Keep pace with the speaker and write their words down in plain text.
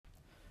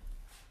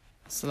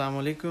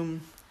Assalamu alaikum.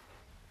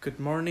 Good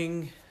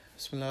morning.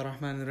 Bismillah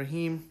ar-Rahman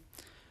ar-Rahim.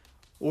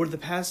 Over the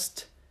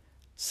past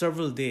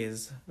several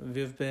days,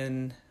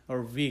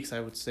 or weeks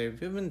I would say,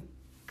 we've been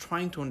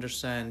trying to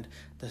understand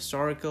the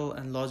historical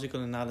and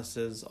logical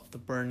analysis of the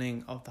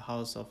burning of the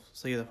house of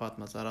Syeda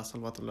Fatima Zehra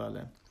salawatullah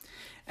alayha.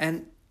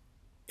 And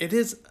it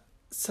is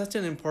such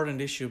an important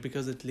issue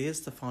because it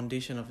lays the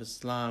foundation of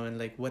Islam and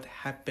like what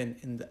happened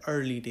in the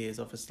early days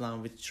of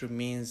Islam, which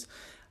remains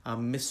a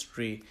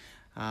mystery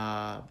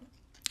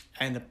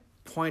and a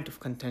point of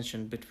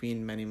contention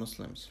between many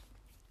Muslims.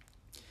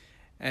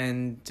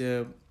 And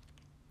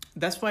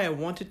that's why I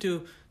wanted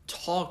to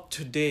talk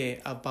today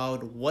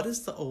about what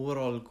is the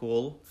overall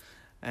goal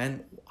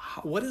and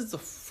what is the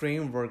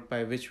framework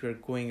by which we're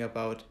going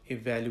about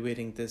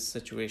evaluating this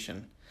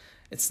situation.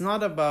 It's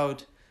not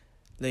about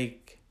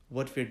like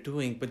what we're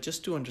doing, but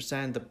just to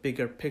understand the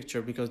bigger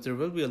picture, because there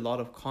will be a lot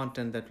of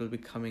content that will be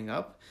coming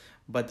up,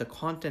 but the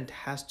content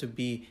has to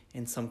be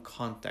in some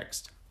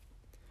context.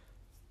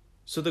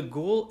 So the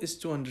goal is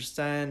to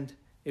understand,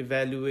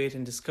 evaluate,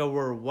 and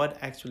discover what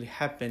actually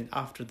happened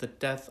after the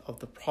death of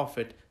the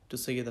Prophet to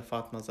Syeda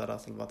Fatima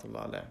Zehra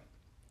salawatullah alayha.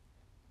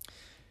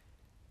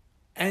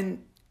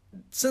 And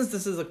since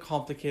this is a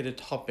complicated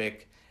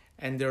topic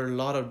and there are a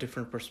lot of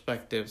different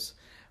perspectives,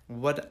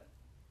 what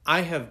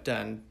I have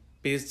done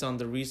based on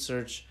the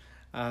research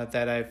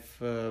that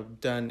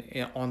I've done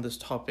on this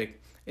topic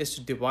is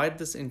to divide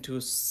this into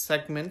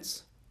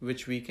segments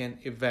which we can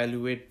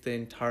evaluate the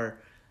entire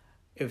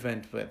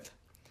event with.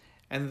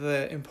 And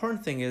the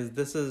important thing is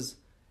this is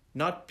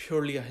not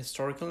purely a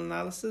historical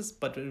analysis,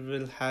 but it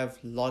will have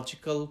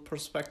logical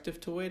perspective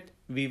to it.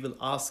 We will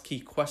ask key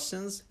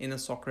questions in a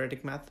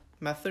Socratic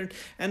method,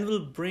 and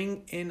will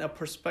bring in a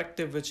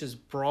perspective which is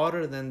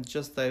broader than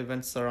just the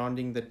events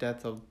surrounding the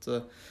death of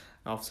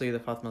Syeda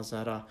Fatima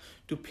Zehra,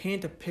 to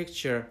paint a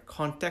picture,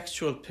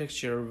 contextual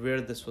picture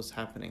where this was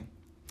happening.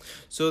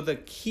 So the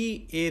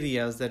key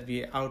areas that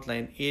we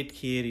outlined, 8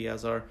 key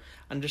areas, are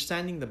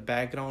understanding the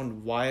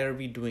background, why are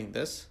we doing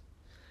this?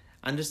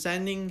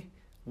 Understanding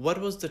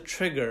what was the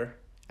trigger,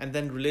 and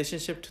then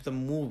relationship to the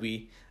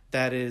movie,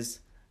 that is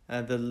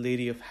The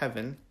Lady of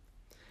Heaven.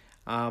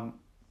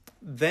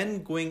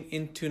 Then going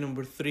into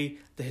number 3,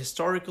 the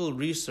historical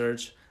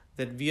research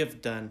that we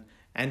have done,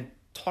 and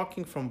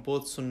talking from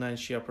both Sunnah and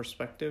Shia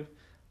perspective,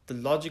 the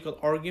logical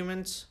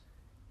arguments,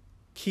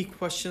 key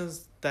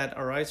questions that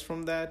arise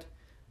from that,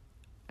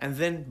 and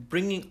then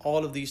bringing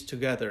all of these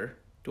together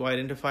to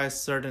identify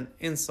certain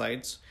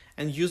insights,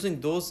 and using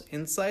those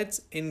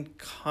insights in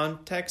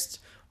context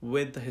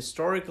with the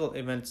historical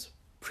events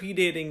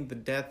predating the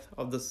death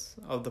of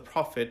the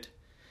Prophet,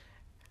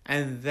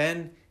 and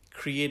then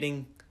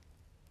creating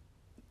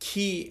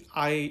key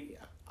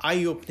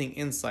eye-opening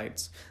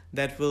insights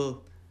that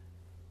will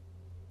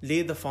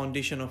lay the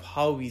foundation of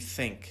how we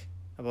think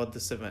about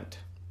this event.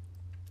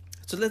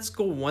 So let's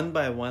go one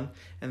by one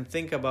and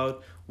think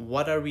about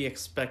what are we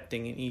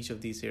expecting in each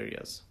of these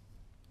areas.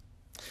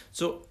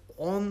 So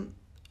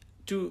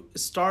to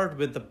start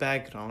with the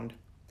background,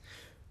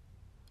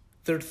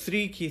 there are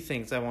 3 key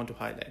things I want to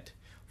highlight.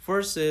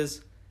 First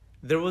is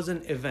there was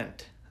an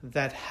event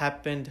that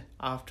happened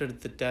after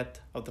the death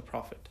of the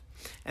Prophet.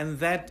 And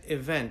that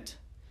event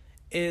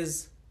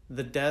is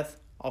the death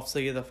of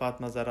Syeda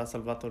Fatima Zehra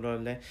salawatullah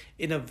alayha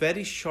in a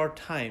very short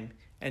time,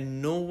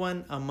 and no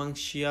one among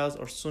Shias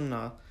or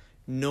Sunnah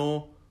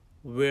know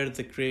where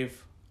the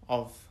grave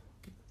of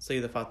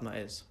Syeda Fatima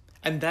is.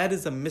 And that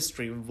is a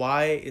mystery.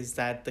 Why is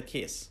that the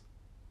case?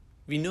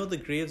 We know the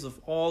graves of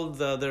all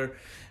the other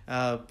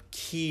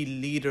key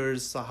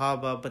leaders,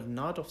 Sahaba, but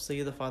not of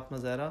Syeda Fatima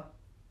Zehra.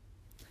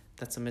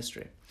 That's a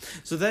mystery.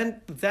 So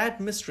then that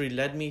mystery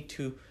led me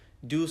to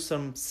do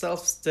some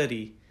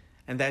self-study,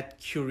 and that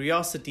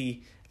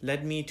curiosity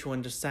led me to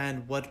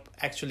understand what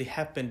actually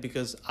happened,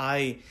 because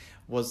I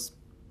was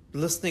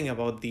listening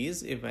about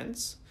these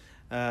events,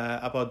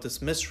 about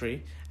this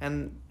mystery,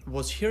 and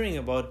was hearing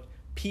about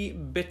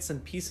bits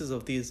and pieces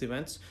of these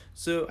events.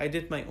 So I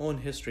did my own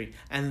history.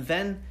 And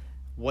then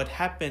what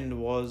happened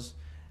was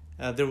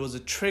there was a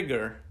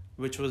trigger,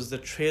 which was the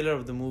trailer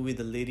of the movie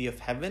The Lady of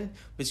Heaven,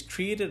 which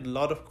created a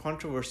lot of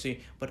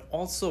controversy, but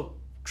also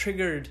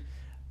triggered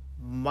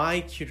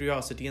my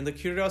curiosity and the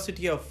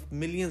curiosity of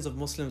millions of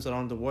Muslims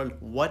around the world.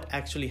 What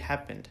actually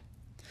happened?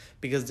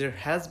 Because there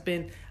has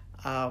been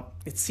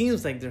it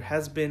seems like there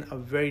has been a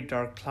very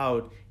dark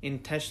cloud,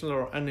 intentional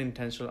or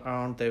unintentional,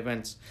 around the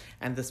events,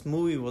 and this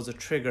movie was a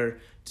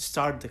trigger to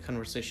start the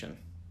conversation.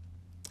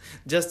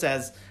 Just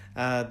as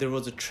there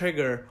was a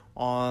trigger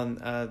on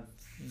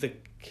the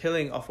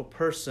killing of a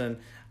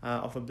person,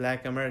 of a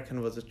Black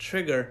American, was a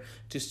trigger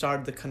to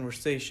start the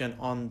conversation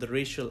on the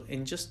racial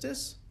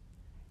injustice.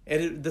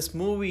 This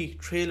movie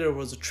trailer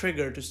was a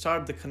trigger to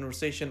start the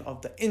conversation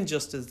of the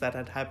injustice that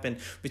had happened,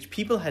 which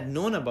people had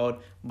known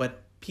about,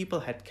 but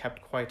people had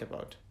kept quiet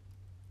about.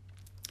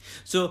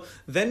 So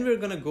then we're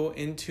going to go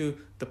into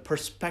the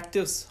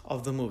perspectives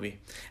of the movie.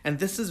 And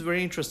this is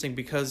very interesting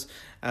because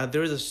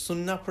there is a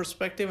Sunnah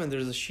perspective and there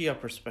is a Shia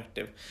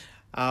perspective.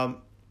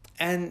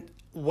 And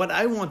what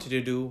I wanted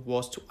to do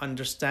was to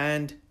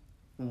understand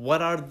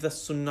what are the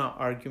Sunnah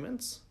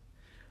arguments,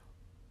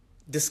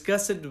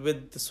 discuss it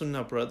with the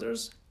Sunnah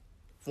brothers,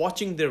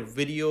 watching their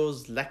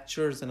videos,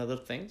 lectures, and other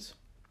things,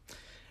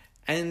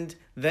 and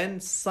then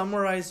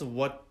summarize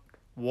what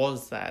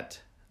was that,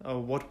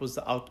 what was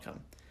the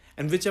outcome,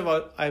 and which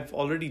I've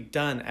already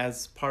done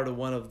as part of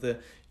one of the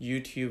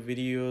YouTube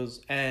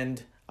videos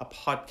and a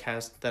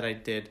podcast that I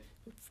did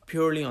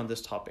purely on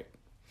this topic.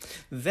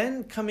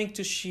 Then coming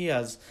to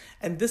Shias,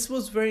 and this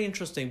was very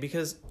interesting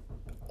because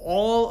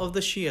all of the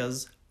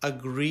Shias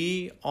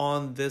agree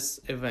on this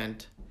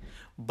event,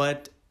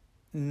 but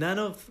none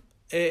of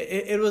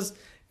it was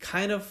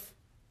kind of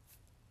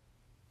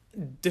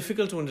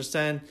difficult to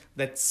understand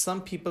that some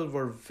people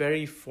were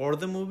very for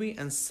the movie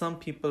and some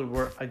people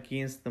were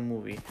against the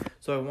movie.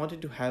 So I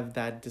wanted to have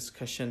that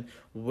discussion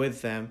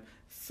with them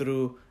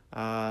through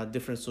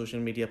different social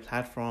media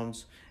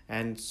platforms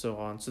and so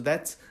on. So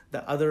that's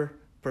the other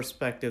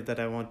perspective that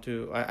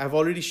I've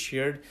already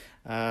shared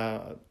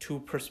two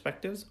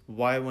perspectives: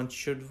 why one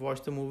should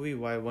watch the movie,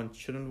 why one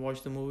shouldn't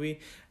watch the movie,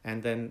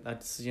 and then a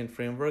decision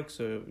framework,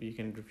 so you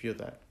can review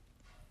that.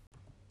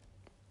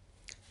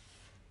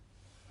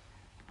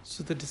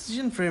 So the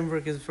decision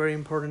framework is very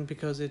important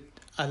because it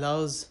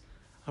allows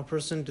a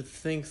person to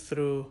think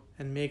through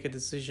and make a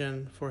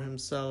decision for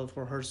himself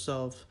or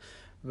herself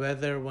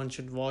whether one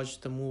should watch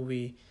the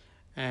movie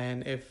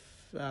and if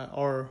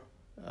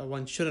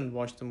one shouldn't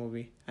watch the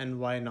movie and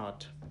why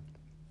not.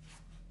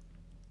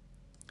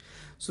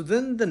 So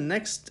then the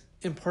next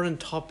important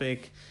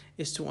topic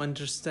is to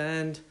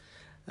understand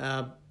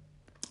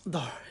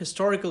the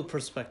historical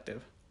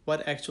perspective,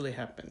 what actually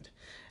happened.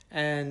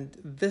 And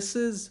this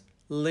is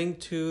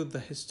linked to the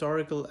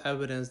historical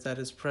evidence that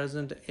is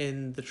present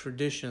in the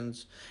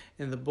traditions,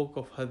 in the book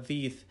of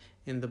Hadith,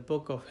 in the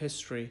book of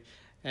history.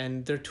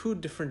 And there are two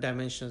different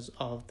dimensions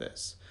of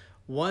this.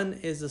 One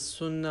is the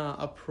Sunnah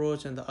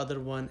approach and the other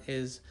one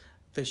is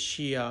the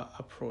Shia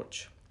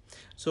approach.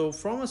 So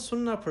from a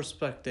Sunnah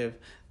perspective,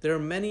 there are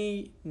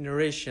many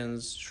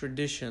narrations,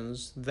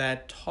 traditions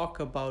that talk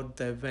about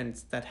the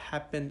events that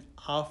happened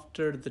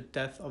after the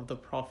death of the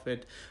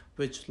Prophet,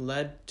 which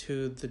led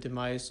to the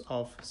demise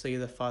of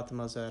Syeda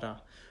Fatima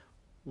Zehra.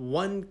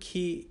 One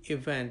key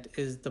event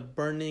is the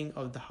burning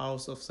of the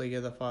house of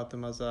Syeda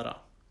Fatima Zehra.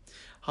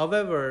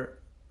 However,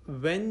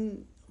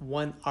 when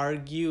one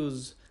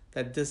argues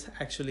that this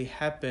actually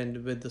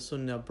happened with the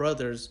Sunnah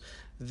brothers,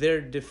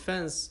 their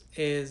defense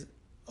is,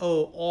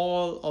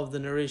 all of the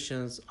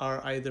narrations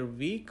are either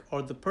weak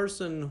or the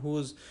person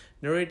who's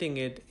narrating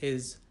it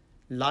is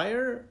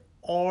liar,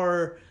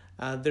 or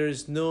there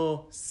is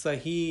no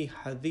Sahih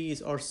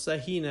Hadith or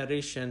Sahih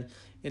narration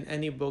in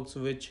any books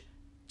which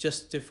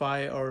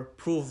justify or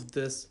prove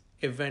this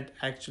event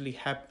actually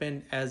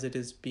happened as it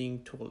is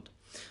being told.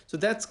 So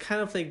that's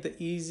kind of like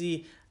the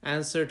easy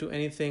answer to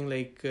anything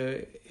like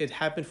it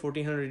happened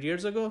 1400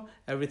 years ago,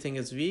 everything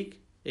is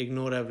weak,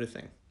 ignore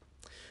everything.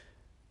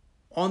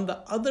 On the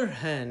other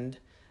hand,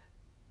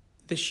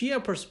 the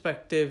Shia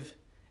perspective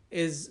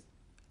is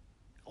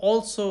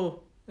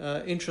also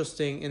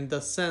interesting in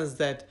the sense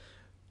that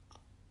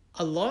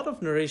a lot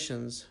of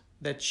narrations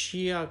that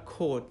Shia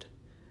quote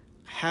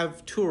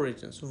have two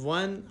origins.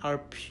 One are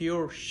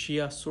pure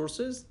Shia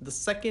sources. The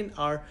second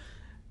are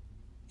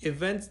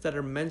events that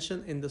are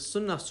mentioned in the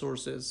Sunnah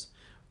sources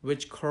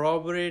which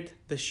corroborate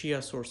the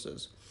Shia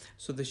sources.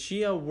 So the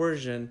Shia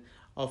version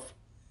of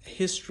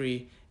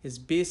history is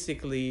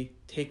basically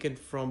taken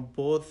from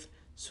both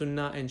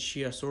Sunnah and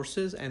Shia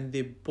sources, and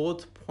they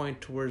both point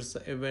towards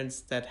the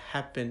events that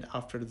happened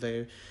after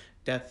the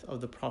death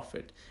of the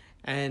Prophet.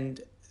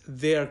 And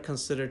they are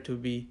considered to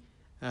be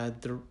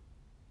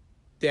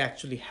they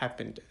actually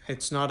happened.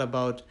 It's not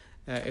about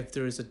if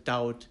there is a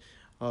doubt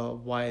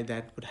why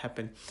that would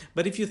happen.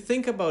 But if you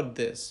think about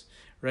this,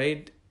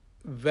 right,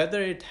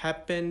 whether it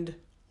happened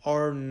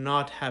or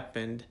not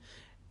happened,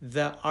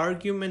 the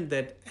argument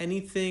that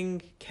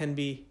anything can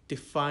be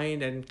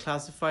defined and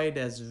classified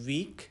as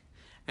weak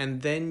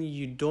and then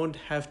you don't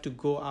have to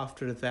go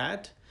after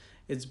that,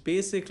 it's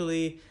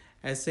basically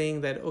as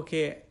saying that,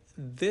 okay,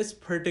 this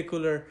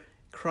particular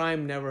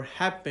crime never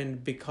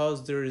happened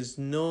because there is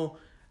no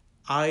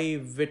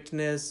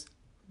eyewitness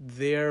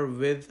there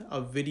with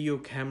a video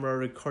camera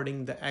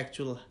recording the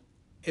actual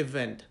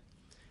event,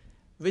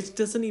 which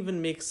doesn't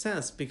even make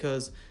sense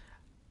because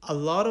a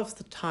lot of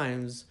the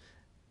times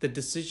the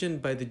decision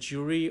by the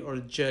jury or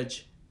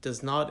judge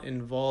does not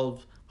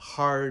involve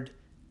hard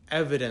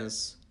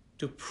evidence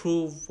to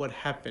prove what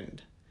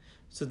happened.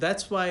 So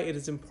that's why it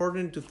is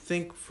important to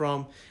think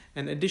from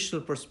an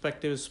additional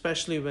perspective,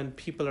 especially when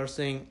people are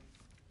saying,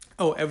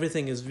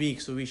 everything is weak,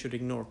 so we should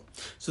ignore.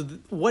 So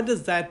what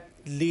does that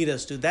lead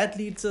us to? That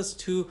leads us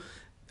to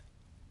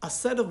a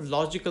set of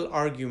logical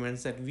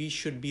arguments that we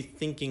should be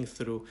thinking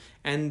through,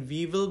 and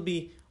we will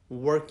be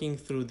working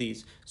through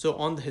these. So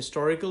on the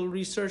historical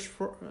research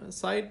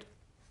side,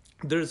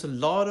 there's a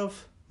lot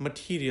of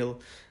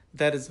material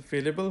that is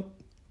available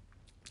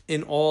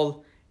in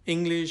all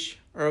English,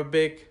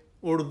 Arabic,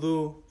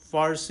 Urdu,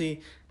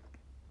 Farsi,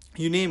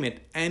 you name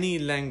it, any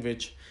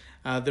language.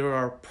 There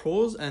are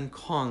pros and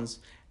cons.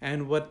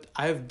 And what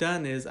I've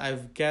done is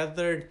I've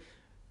gathered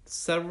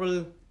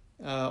several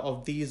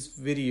of these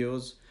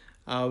videos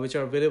which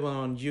are available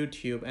on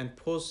YouTube and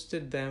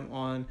posted them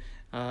on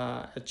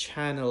a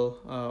channel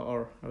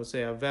or I would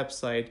say a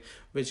website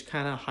which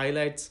kind of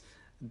highlights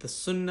the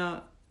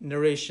Sunnah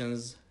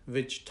narrations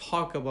which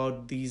talk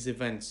about these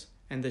events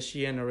and the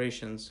Shia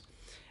narrations.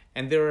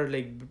 And there are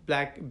like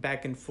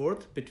back and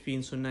forth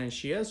between Sunnah and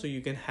Shia, so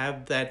you can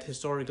have that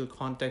historical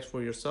context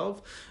for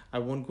yourself. I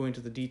won't go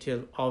into the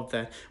detail of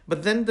that.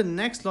 But then the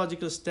next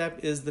logical step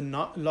is the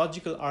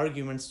logical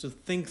arguments to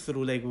think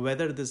through, like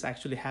whether this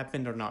actually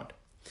happened or not.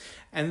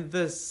 And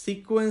the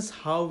sequence,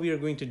 how we are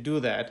going to do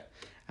that,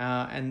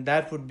 and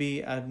that would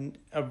be a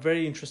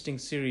very interesting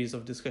series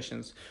of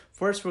discussions.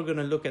 First, we're going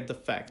to look at the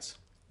facts.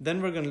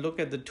 Then we're going to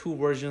look at the two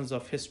versions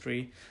of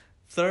history.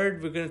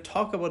 Third, we're going to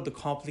talk about the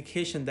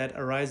complication that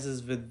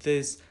arises with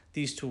these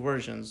two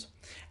versions.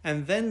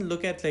 And then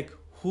look at like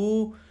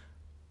who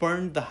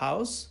burned the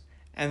house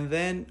and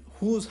then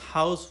whose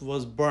house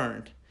was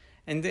burned.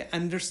 And they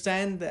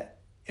understand the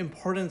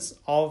importance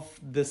of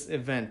this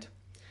event.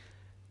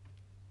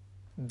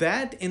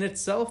 That in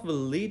itself will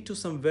lead to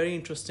some very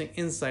interesting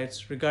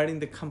insights regarding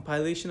the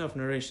compilation of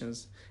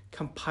narrations,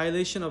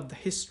 compilation of the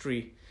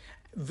history,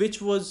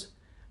 which will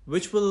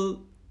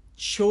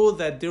show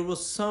that there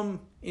was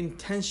some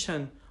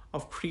intention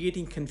of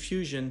creating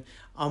confusion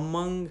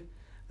among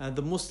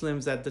the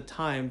Muslims at the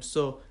time,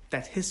 so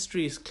that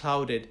history is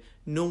clouded.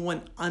 No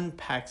one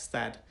unpacks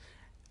that.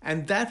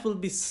 And that will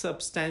be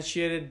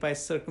substantiated by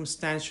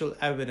circumstantial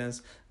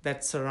evidence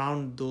that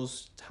surround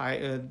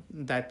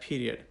that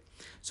period.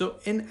 So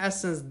in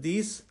essence,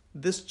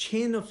 this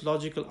chain of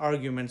logical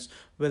arguments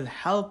will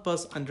help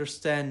us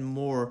understand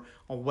more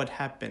of what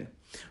happened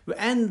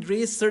and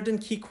raise certain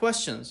key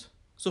questions.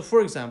 So for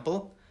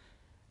example,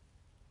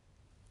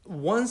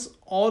 once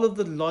all of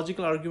the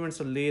logical arguments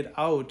are laid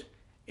out,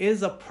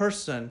 is a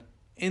person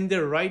in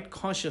their right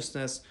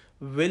consciousness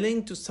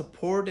willing to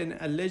support an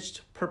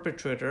alleged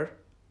perpetrator,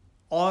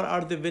 or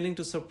are they willing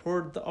to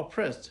support the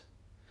oppressed?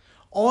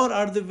 Or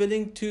are they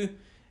willing to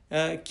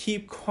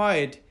keep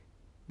quiet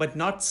but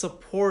not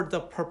support the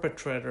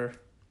perpetrator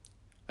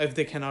if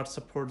they cannot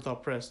support the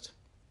oppressed?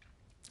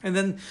 And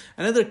then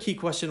another key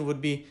question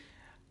would be,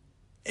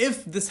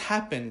 if this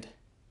happened,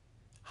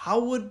 how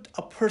would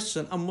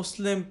a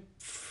Muslim,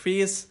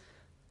 face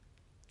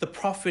the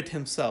Prophet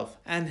himself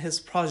and his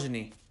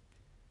progeny,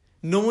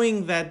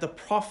 knowing that the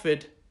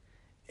Prophet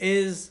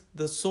is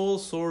the sole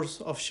source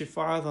of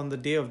Shifa'at on the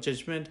Day of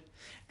Judgment,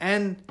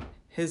 and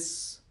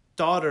his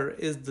daughter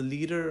is the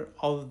leader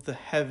of the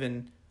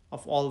heaven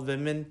of all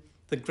women?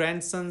 The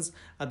grandsons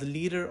are the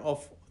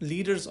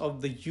leaders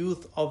of the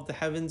youth of the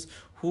heavens,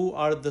 who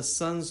are the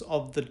sons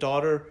of the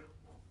daughter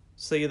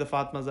Syeda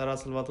Fatima Zehra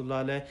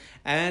salawatullah alayhi,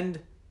 and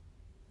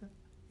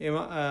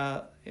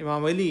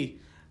Imam Ali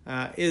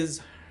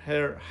is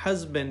her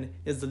husband,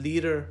 is the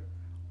leader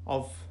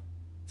of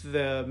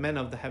the men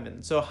of the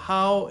heaven. So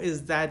how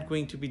is that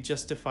going to be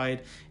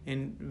justified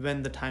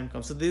when the time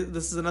comes? So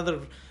this is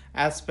another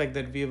aspect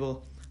that we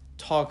will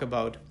talk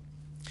about.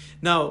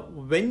 Now,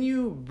 when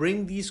you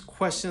bring these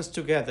questions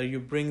together, you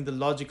bring the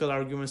logical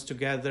arguments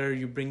together,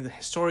 you bring the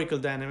historical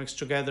dynamics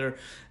together,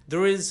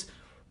 there is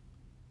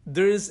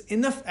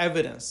enough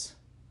evidence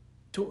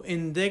to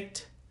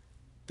indict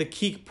the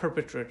key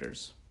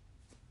perpetrators.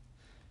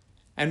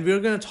 And we're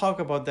going to talk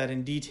about that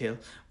in detail,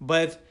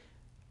 but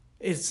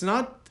it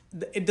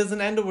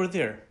doesn't end over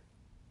there.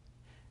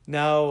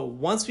 Now,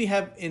 once we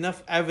have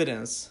enough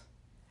evidence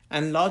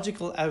and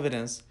logical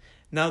evidence,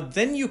 now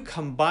then you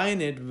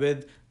combine it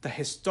with the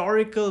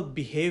historical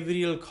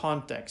behavioral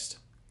context.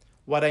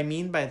 What I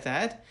mean by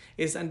that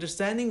is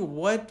understanding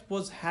what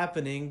was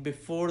happening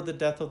before the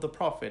death of the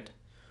Prophet.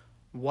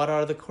 What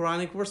are the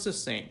Quranic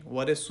verses saying?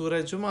 What is Surah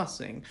Jummah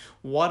saying?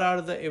 What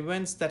are the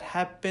events that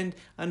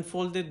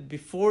unfolded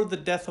before the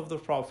death of the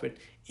Prophet?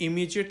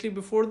 Immediately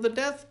before the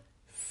death,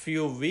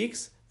 few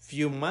weeks,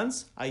 few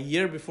months, a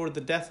year before the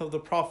death of the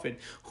Prophet.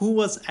 Who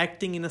was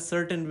acting in a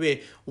certain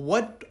way?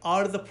 What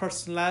are the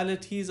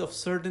personalities of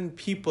certain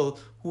people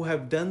who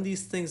have done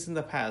these things in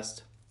the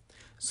past?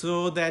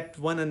 So that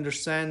one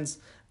understands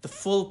the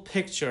full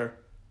picture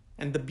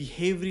and the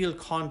behavioral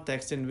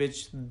context in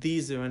which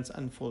these events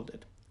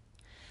unfolded.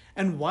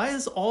 And why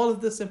is all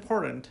of this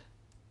important?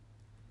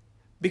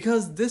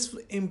 Because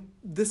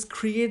this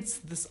creates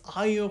this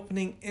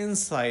eye-opening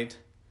insight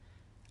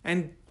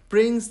and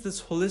brings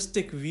this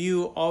holistic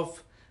view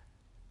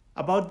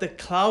about the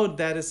cloud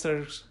that is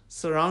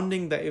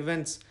surrounding the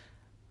events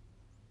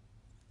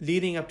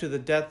leading up to the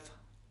death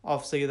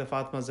of Syeda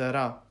Fatima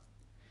Zehra.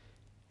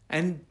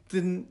 And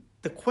then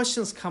the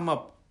questions come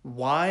up,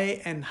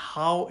 why and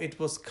how it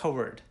was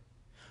covered?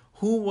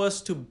 Who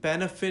was to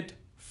benefit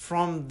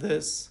from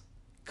this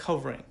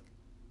covering?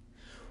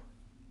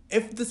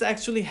 If this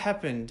actually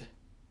happened,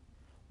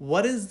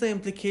 what is the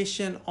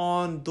implication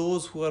on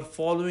those who are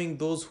following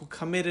those who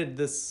committed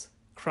this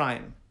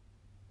crime?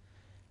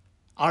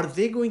 Are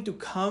they going to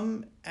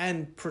come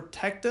and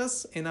protect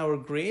us in our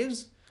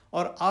graves,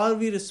 or are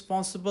we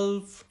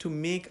responsible to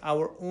make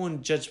our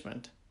own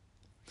judgment?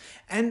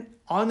 And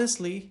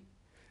honestly,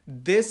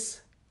 this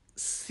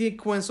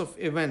sequence of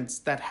events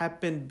that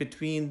happened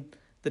between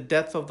the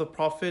death of the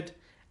Prophet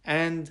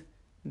and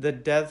the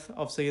death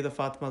of Syeda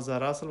Fatima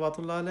Zehra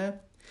salawatullah alayha,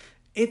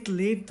 it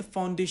laid the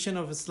foundation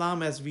of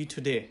Islam as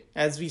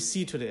we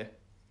see today.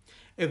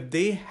 If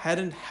they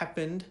hadn't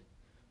happened,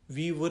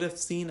 we would have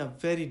seen a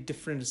very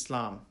different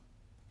Islam.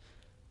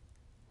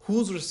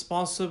 Who's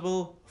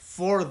responsible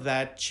for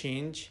that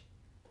change?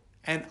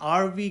 And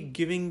are we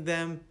giving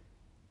them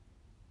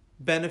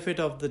benefit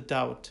of the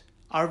doubt?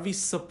 Are we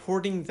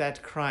supporting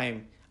that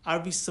crime? Are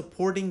we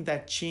supporting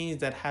that change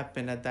that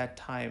happened at that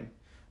time,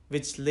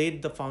 which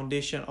laid the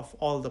foundation of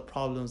all the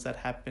problems that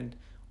happened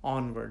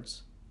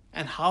onwards?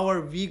 And how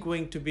are we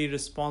going to be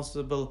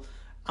responsible,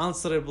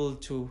 answerable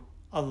to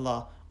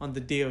Allah on the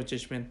Day of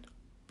Judgment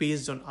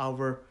based on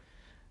our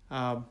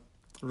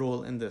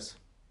role in this?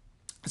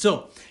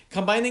 So,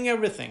 combining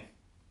everything,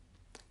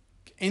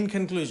 in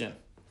conclusion,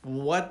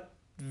 what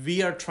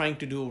we are trying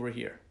to do over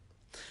here,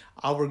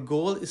 our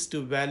goal is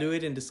to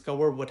evaluate and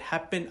discover what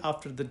happened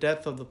after the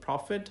death of the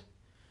Prophet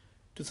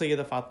to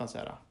Syeda Fatima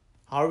Zehra.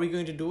 How are we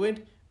going to do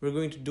it? We're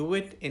going to do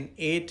it in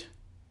 8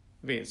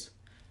 ways.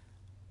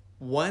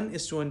 One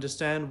is to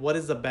understand what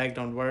is the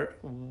background,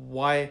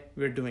 why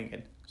we're doing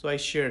it. So I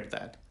shared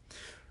that.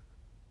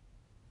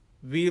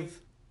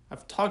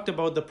 I've talked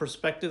about the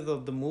perspective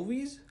of the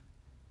movies,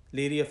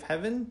 Lady of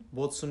Heaven,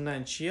 both Sunnah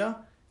and Shia.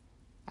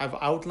 I've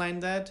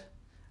outlined that.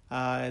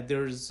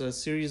 There's a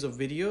series of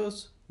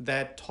videos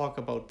that talk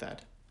about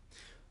that.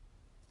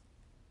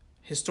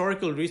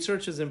 Historical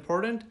research is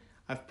important.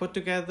 I've put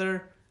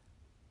together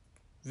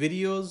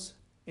videos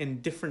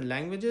in different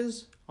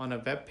languages on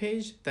a web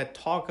page that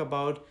talk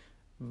about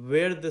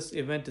where this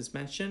event is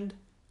mentioned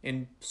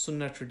in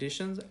Sunnah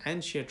traditions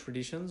and Shia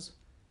traditions.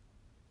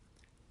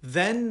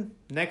 Then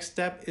next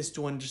step is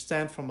to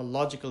understand from a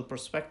logical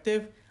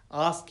perspective,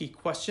 ask key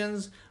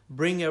questions,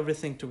 bring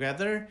everything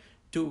together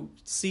to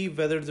see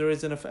whether there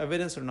is enough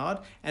evidence or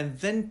not, and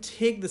then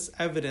take this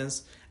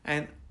evidence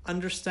and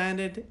understand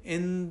it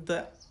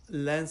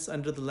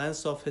under the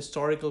lens of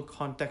historical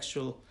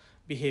contextual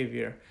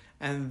behavior.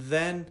 And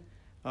then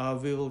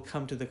we will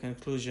come to the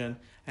conclusion,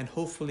 and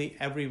hopefully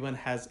everyone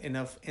has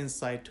enough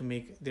insight to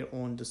make their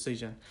own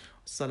decision.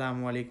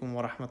 Assalamu alaikum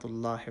wa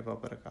rahmatullahi wa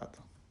barakatuh.